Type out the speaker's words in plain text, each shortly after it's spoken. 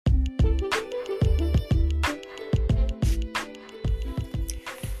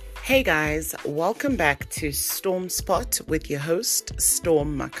Hey guys, welcome back to Storm Spot with your host,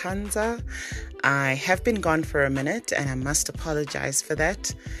 Storm Makanza. I have been gone for a minute and I must apologize for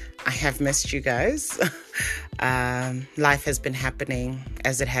that. I have missed you guys. Life has been happening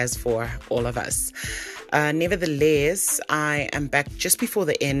as it has for all of us. Nevertheless, I am back just before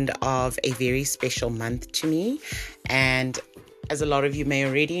the end of a very special month to me. And as a lot of you may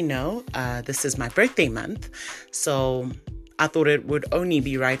already know, this is my birthday month. So I thought it would only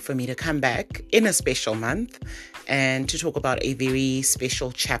be right for me to come back in a special month and to talk about a very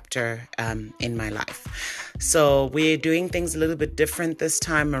special chapter in my life. So we're doing things a little bit different this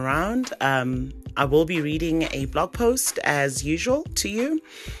time around. I will be reading a blog post as usual to you.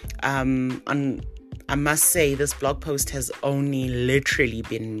 I must say this blog post has only literally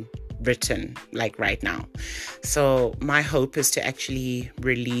been written like right now. So my hope is to actually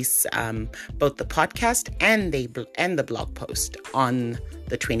release both the podcast and the blog post on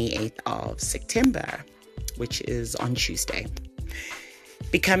the 28th of September, which is on Tuesday.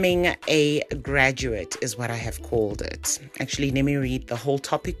 Becoming a graduate is what I have called it. Actually, let me read the whole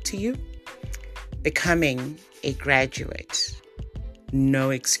topic to you. Becoming a graduate.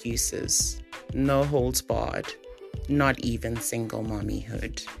 No excuses, no holds barred, not even single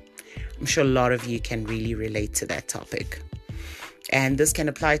mommyhood. I'm sure a lot of you can really relate to that topic. And this can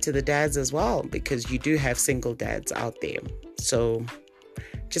apply to the dads as well, because you do have single dads out there. So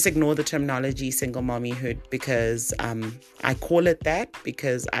just ignore the terminology single mommyhood, because I call it that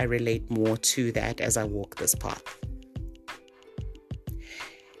because I relate more to that as I walk this path.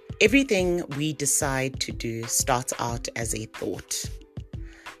 Everything we decide to do starts out as a thought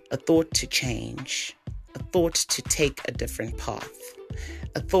to change, a thought to take a different path.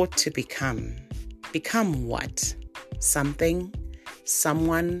 A thought to become. Become what? Something?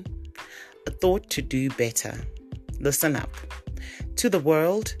 Someone? A thought to do better. Listen up. To the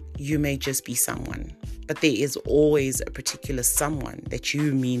world, you may just be someone, but there is always a particular someone that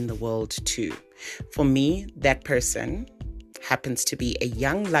you mean the world to. For me, that person happens to be a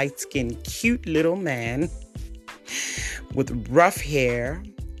young, light-skinned, cute little man with rough hair,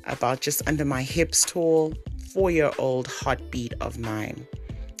 about just under my hips tall, 4-year-old heartbeat of mine.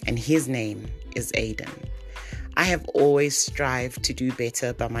 And his name is Aiden. I have always strived to do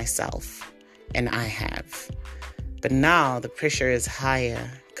better by myself, and I have. But now the pressure is higher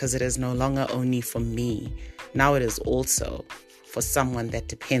because it is no longer only for me. Now it is also for someone that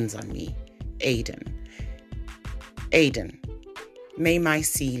depends on me, Aiden. Aiden, may my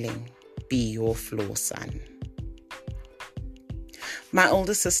ceiling be your floor, son. My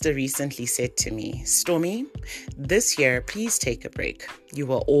older sister recently said to me, Stormy, this year, please take a break. You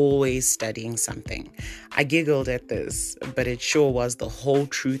were always studying something. I giggled at this, but it sure was the whole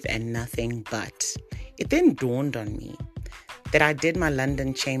truth and nothing but. It then dawned on me that I did my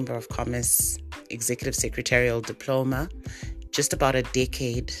London Chamber of Commerce Executive Secretarial Diploma just about a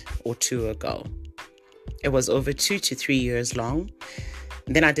decade or two ago. It was over 2 to 3 years long.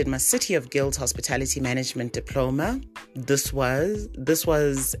 Then I did my City of Guilds Hospitality Management Diploma. This was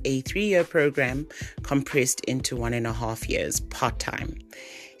a 3-year program compressed into 1.5 years, part-time.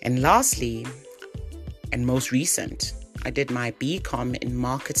 And lastly, and most recent, I did my BCom in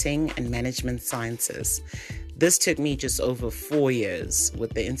Marketing and Management Sciences. This took me just over 4 years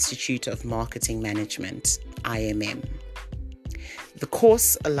with the Institute of Marketing Management, IMM. The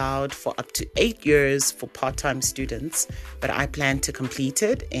course allowed for up to 8 years for part-time students, but I plan to complete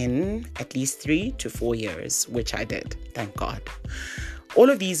it in at least 3 to 4 years, which I did, thank God. All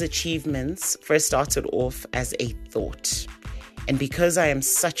of these achievements first started off as a thought. And because I am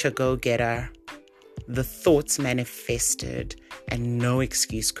such a go-getter, the thoughts manifested and no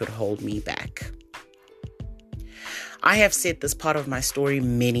excuse could hold me back. I have said this part of my story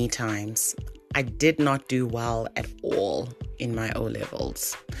many times. I did not do well at all in my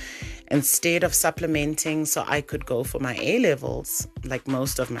O-levels. Instead of supplementing so I could go for my A-levels, like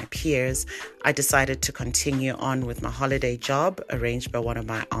most of my peers, I decided to continue on with my holiday job arranged by one of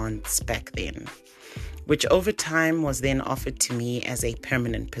my aunts back then, which over time was then offered to me as a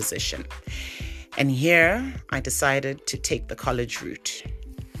permanent position. And here I decided to take the college route.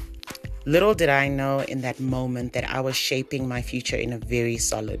 Little did I know in that moment that I was shaping my future in a very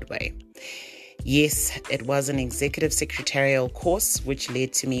solid way. Yes, it was an executive secretarial course, which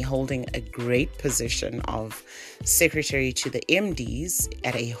led to me holding a great position of secretary to the MDs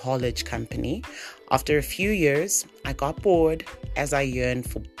at a haulage company. After a few years, I got bored as I yearned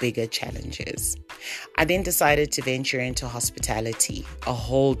for bigger challenges. I then decided to venture into hospitality, a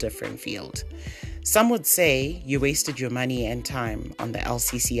whole different field. Some would say you wasted your money and time on the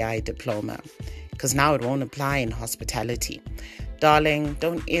LCCI diploma because now it won't apply in hospitality. Darling,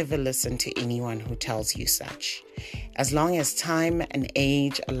 don't ever listen to anyone who tells you such. As long as time and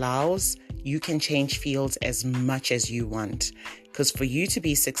age allows, you can change fields as much as you want. Because for you to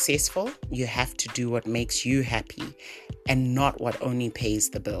be successful, you have to do what makes you happy and not what only pays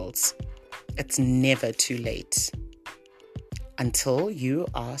the bills. It's never too late. Until you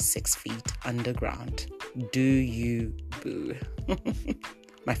are 6 feet underground. Do you boo?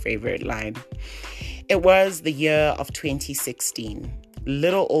 My favorite line. It was the year of 2016.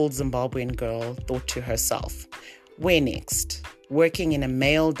 Little old Zimbabwean girl thought to herself, where next? Working in a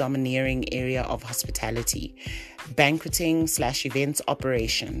male-domineering area of hospitality, banqueting/events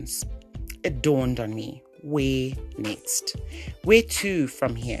operations. It dawned on me, where next? Where to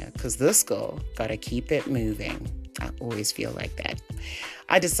from here? Because this girl gotta keep it moving. I always feel like that.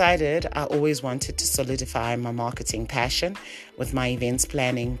 I decided I always wanted to solidify my marketing passion with my events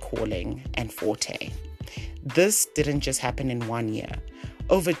planning, calling, and forte. This didn't just happen in 1 year.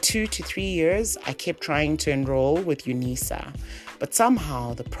 Over 2 to 3 years, I kept trying to enroll with UNISA, but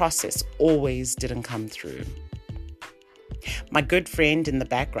somehow the process always didn't come through. My good friend in the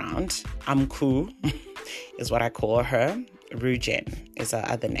background, Amku, is what I call her. Rujen is her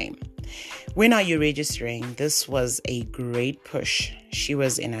other name. When are you registering? This was a great push. She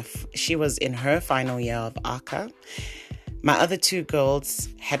was in her final year of ACA. My other 2 girls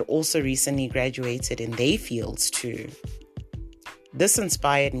had also recently graduated in their fields too. This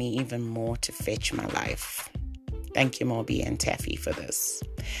inspired me even more to fetch my life. Thank you, Moby and Taffy, for this.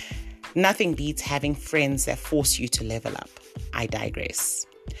 Nothing beats having friends that force you to level up. I digress.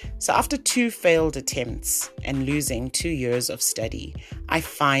 So after 2 failed attempts and losing 2 years of study, I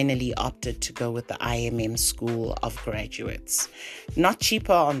finally opted to go with the IMM School of Graduates. Not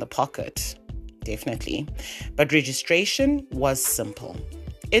cheaper on the pocket, definitely, but registration was simple.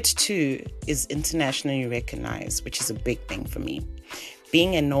 It too is internationally recognized, which is a big thing for me.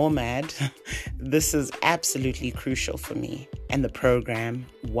 Being a nomad, this is absolutely crucial for me, and the program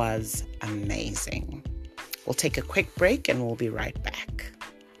was amazing. We'll take a quick break and we'll be right back.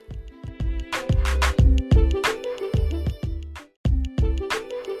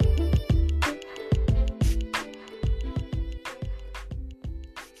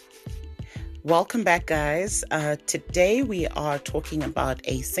 Welcome back, guys. Today we are talking about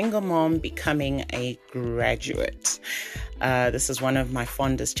a single mom becoming a graduate. This is one of my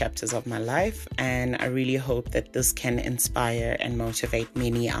fondest chapters of my life, and I really hope that this can inspire and motivate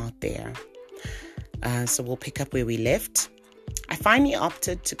many out there. So we'll pick up where we left. I finally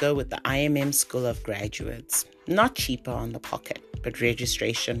opted to go with the IMM School of Graduates. Not cheaper on the pocket, but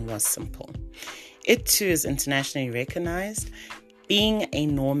registration was simple. It too is internationally recognized. Being a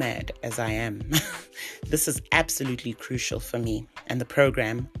nomad as I am, this is absolutely crucial for me, and the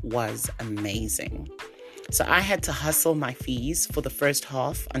program was amazing. So I had to hustle my fees for the first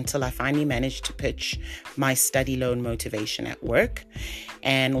half until I finally managed to pitch my study loan motivation at work,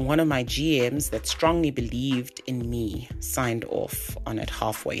 and one of my GMs that strongly believed in me signed off on it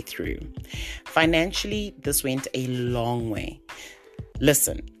halfway through. Financially, this went a long way.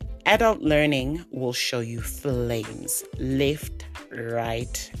 Listen, adult learning will show you flames left,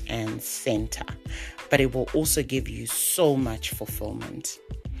 right, and center, but it will also give you so much fulfillment.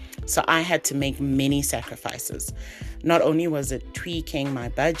 So I had to make many sacrifices. Not only was it tweaking my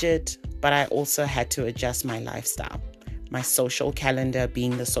budget, but I also had to adjust my lifestyle. My social calendar,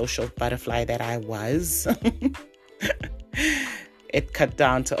 being the social butterfly that I was, it cut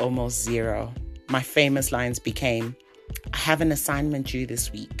down to almost zero. My famous lines became, I have an assignment due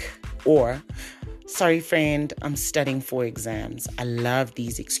this week, or sorry, friend, I'm studying for exams. I love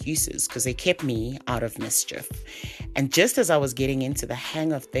these excuses because they kept me out of mischief. And just as I was getting into the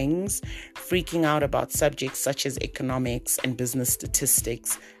hang of things, freaking out about subjects such as economics and business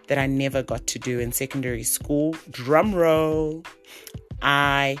statistics that I never got to do in secondary school, drum roll,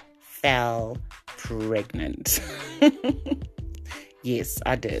 I fell pregnant. Yes,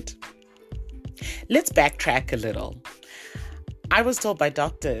 I did. Let's backtrack a little. I was told by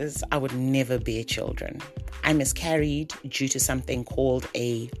doctors I would never bear children. I miscarried due to something called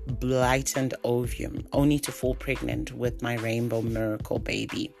a blighted ovum, only to fall pregnant with my rainbow miracle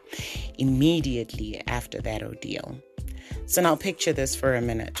baby immediately after that ordeal. So now picture this for a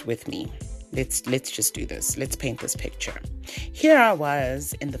minute with me. Let's just do this. Let's paint this picture. Here I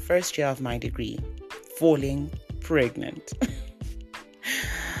was in the first year of my degree, falling pregnant.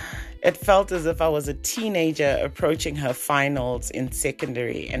 It felt as if I was a teenager approaching her finals in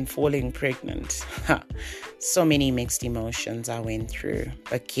secondary and falling pregnant. So many mixed emotions I went through.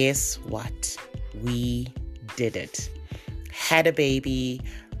 But guess what? We did it. Had a baby,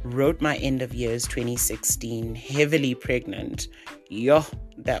 wrote my end of years 2016, heavily pregnant. Yo,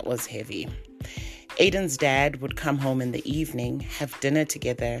 that was heavy. Aiden's dad would come home in the evening, have dinner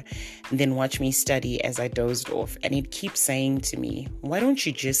together, and then watch me study as I dozed off. And he'd keep saying to me, why don't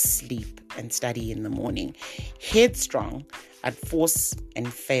you just sleep and study in the morning? Headstrong, I'd force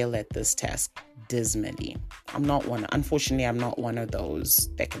and fail at this task dismally. Unfortunately, I'm not one of those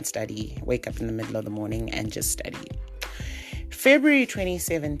that can study, wake up in the middle of the morning and just study. February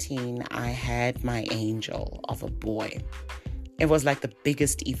 2017, I had my angel of a boy. It was like the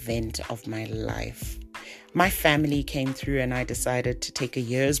biggest event of my life. My family came through and I decided to take a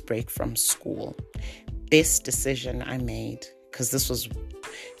year's break from school. Best decision I made, because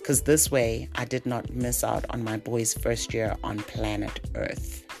this way I did not miss out on my boy's first year on planet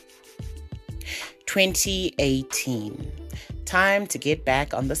Earth. 2018, time to get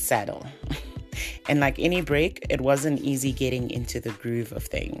back on the saddle. And like any break, it wasn't easy getting into the groove of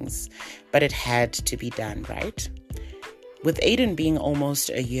things, but it had to be done, right? With Aiden being almost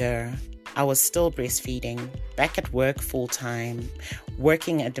a year, I was still breastfeeding, back at work full-time,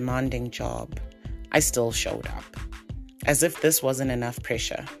 working a demanding job. I still showed up. As if this wasn't enough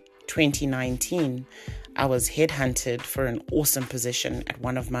pressure. 2019, I was headhunted for an awesome position at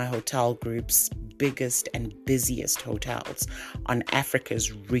one of my hotel group's biggest and busiest hotels on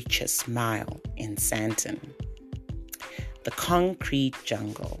Africa's richest mile in Sandton. The concrete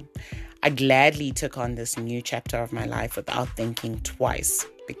jungle. I gladly took on this new chapter of my life without thinking twice,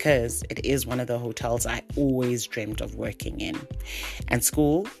 because it is one of the hotels I always dreamt of working in. And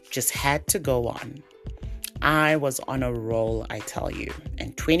school just had to go on. I was on a roll, I tell you,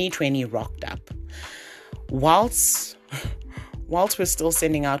 and 2020 rocked up. Whilst we're still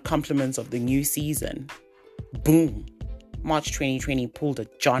sending out compliments of the new season, boom, March 2020 pulled a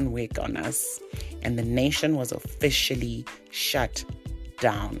John Wick on us, and the nation was officially shut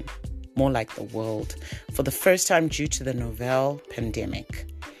down. More like the world, for the first time due to the novel pandemic.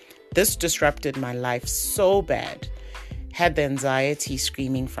 This disrupted my life so bad. Had the anxiety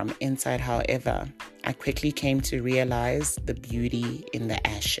screaming from inside, however, I quickly came to realize the beauty in the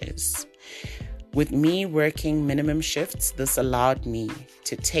ashes. With me working minimum shifts, this allowed me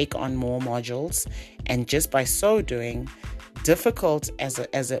to take on more modules, and just by so doing, difficult as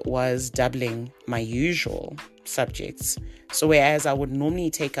it was doubling my usual subjects. So whereas I would normally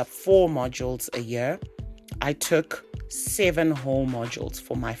take up 4 modules a year, I took 7 whole modules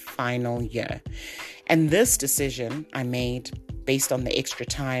for my final year. And this decision I made based on the extra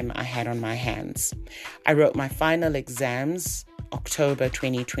time I had on my hands. I wrote my final exams October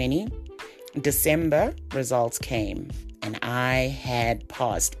 2020. December, results came, and I had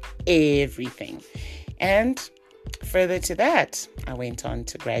passed everything. And further to that, I went on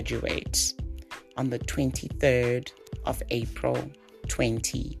to graduate on the 23rd of April,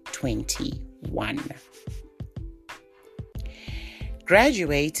 2021.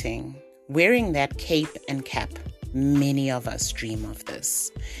 Graduating, wearing that cape and cap, many of us dream of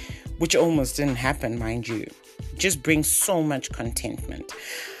this, which almost didn't happen, mind you. Just brings so much contentment.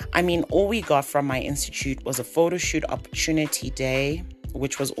 I mean, all we got from my institute was a photo shoot opportunity day,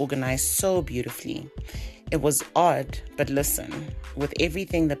 which was organized so beautifully. It was odd, but listen, with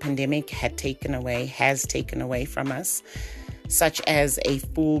everything the pandemic has taken away from us, such as a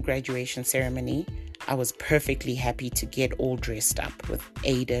full graduation ceremony, I was perfectly happy to get all dressed up with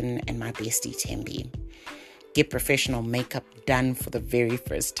Aiden and my bestie Tembi. Get professional makeup done for the very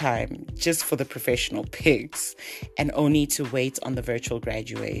first time, just for the professional pics, and only to wait on the virtual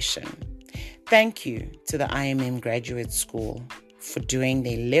graduation. Thank you to the IMM Graduate School for doing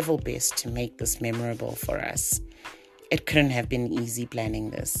their level best to make this memorable for us. It couldn't have been easy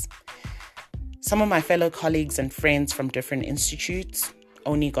planning this. Some of my fellow colleagues and friends from different institutes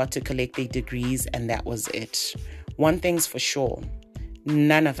only got to collect their degrees, and that was it. One thing's for sure,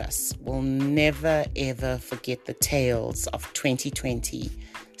 none of us will never ever forget the tales of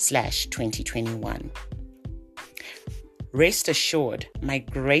 2020/2021. Rest assured, my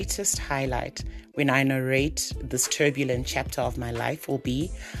greatest highlight when I narrate this turbulent chapter of my life will be,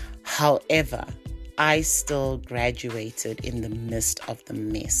 however, I still graduated in the midst of the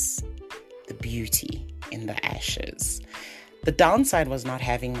mess, the beauty in the ashes. The downside was not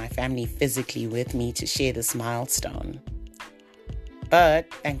having my family physically with me to share this milestone.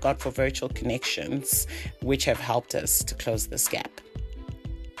 But thank God for virtual connections, which have helped us to close this gap.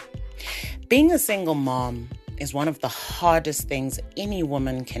 Being a single mom is one of the hardest things any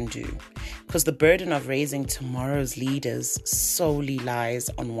woman can do, because the burden of raising tomorrow's leaders solely lies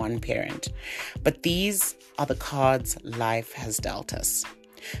on one parent. But these are the cards life has dealt us.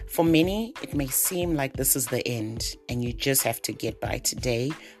 For many, it may seem like this is the end and you just have to get by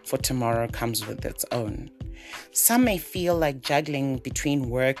today, for tomorrow comes with its own. Some may feel like juggling between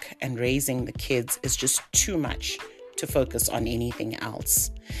work and raising the kids is just too much to focus on anything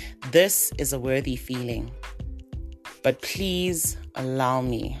else. This is a worthy feeling, but please allow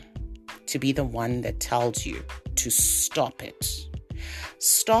me to be the one that tells you to stop it.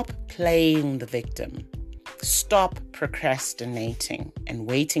 Stop playing the victim. Stop procrastinating and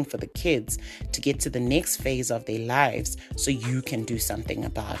waiting for the kids to get to the next phase of their lives so you can do something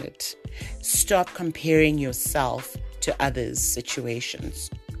about it. Stop comparing yourself to others' situations.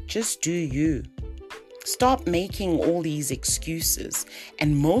 Just do you. Stop making all these excuses.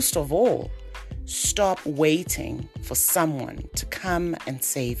 And most of all, stop waiting for someone to come and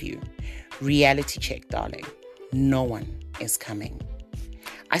save you. Reality check, darling. No one is coming.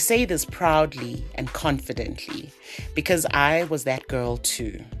 I say this proudly and confidently because I was that girl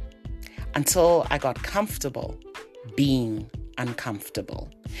too, until I got comfortable being uncomfortable,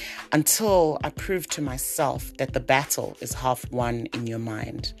 until I proved to myself that the battle is half won in your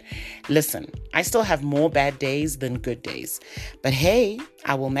mind. Listen, I still have more bad days than good days, but hey,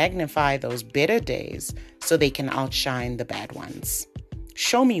 I will magnify those better days so they can outshine the bad ones.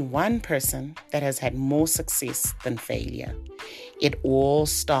 Show me one person that has had more success than failure. It all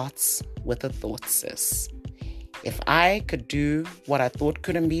starts with a thought, sis. If I could do what I thought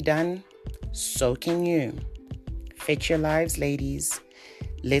couldn't be done, so can you. Fetch your lives, ladies.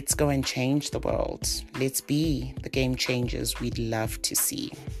 Let's go and change the world. Let's be the game changers we'd love to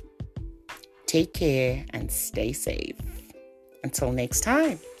see. Take care and stay safe. Until next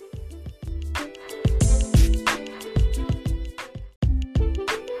time.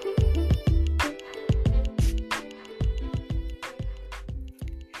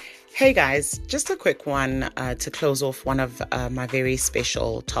 Hey guys, just a quick one to close off one of my very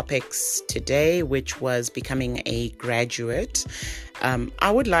special topics today, which was becoming a graduate. I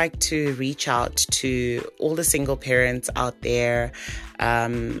would like to reach out to all the single parents out there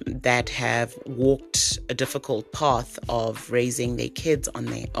that have walked a difficult path of raising their kids on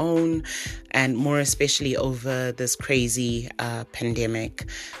their own, and more especially over this crazy pandemic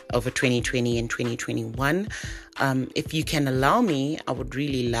over 2020 and 2021. If you can allow me, I would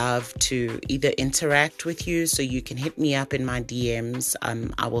really love to either interact with you, so you can hit me up in my DMs.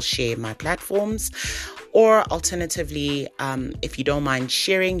 I will share my platforms. Or alternatively, if you don't mind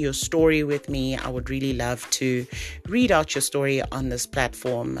sharing your story with me, I would really love to read out your story on this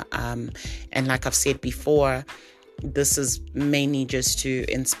platform. And like I've said before, this is mainly just to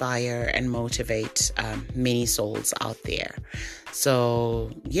inspire and motivate many souls out there.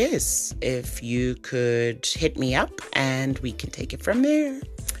 So yes, if you could hit me up and we can take it from there.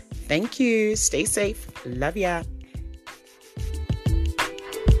 Thank you. Stay safe. Love ya.